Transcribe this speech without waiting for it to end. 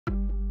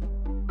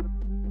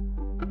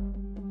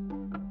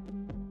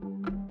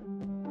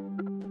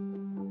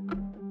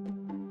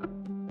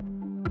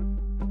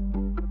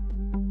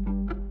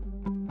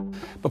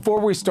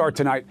Before we start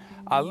tonight,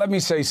 let me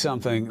say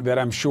something that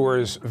I'm sure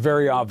is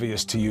very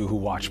obvious to you who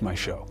watch my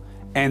show.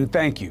 And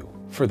thank you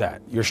for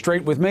that. You're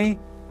straight with me,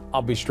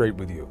 I'll be straight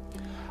with you.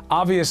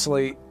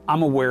 Obviously,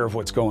 I'm aware of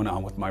what's going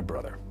on with my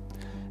brother.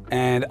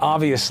 And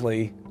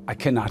obviously, I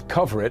cannot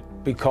cover it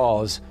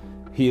because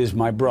he is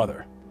my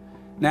brother.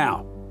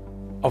 Now,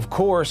 of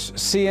course,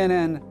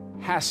 CNN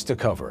has to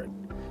cover it.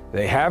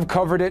 They have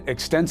covered it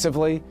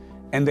extensively,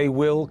 and they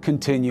will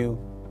continue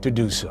to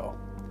do so.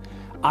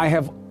 I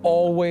have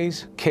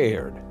always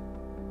cared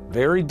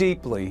very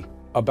deeply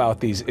about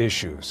these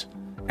issues,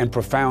 and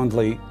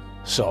profoundly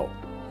so.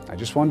 I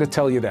just wanted to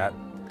tell you that.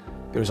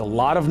 There's a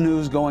lot of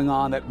news going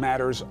on that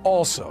matters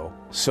also,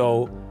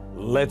 so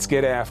let's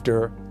get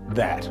after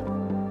that.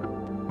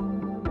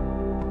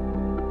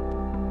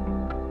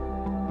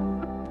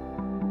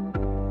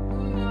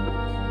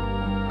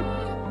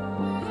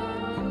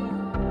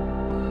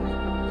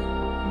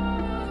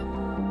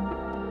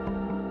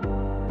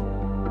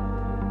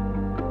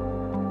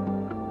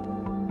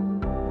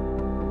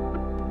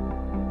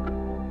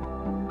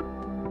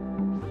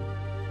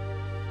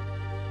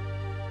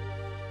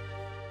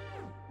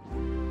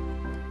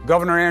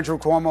 Governor Andrew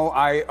Cuomo,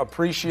 I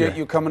appreciate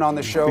you coming on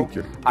the show. Thank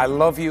you. I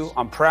love you.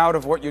 I'm proud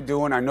of what you're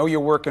doing. I know you're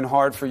working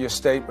hard for your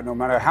state, but no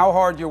matter how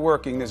hard you're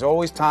working, there's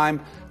always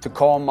time to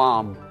call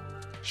Mom.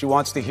 She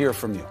wants to hear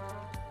from you,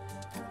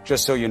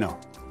 just so you know.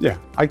 Yeah,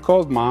 I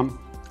called Mom.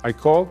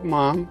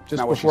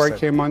 Just before I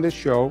came on this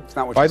show. It's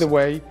not what By she the said.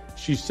 way,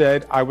 she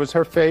said I was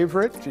her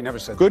favorite. She never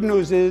said Good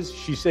news is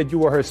she said you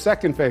were her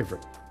second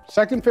favorite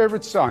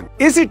son.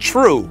 Is it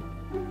true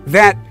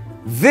that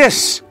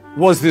this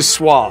was the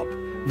swab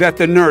that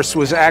the nurse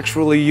was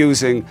actually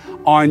using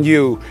on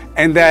you,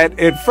 and that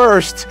at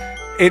first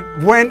it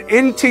went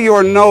into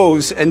your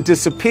nose and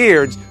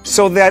disappeared,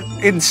 so that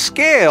in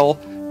scale,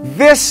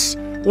 this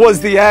was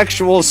the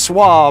actual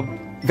swab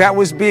that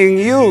was being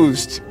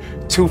used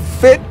to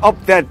fit up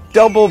that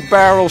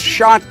double-barrel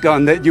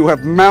shotgun that you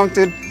have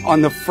mounted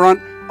on the front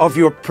of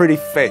your pretty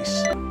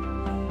face?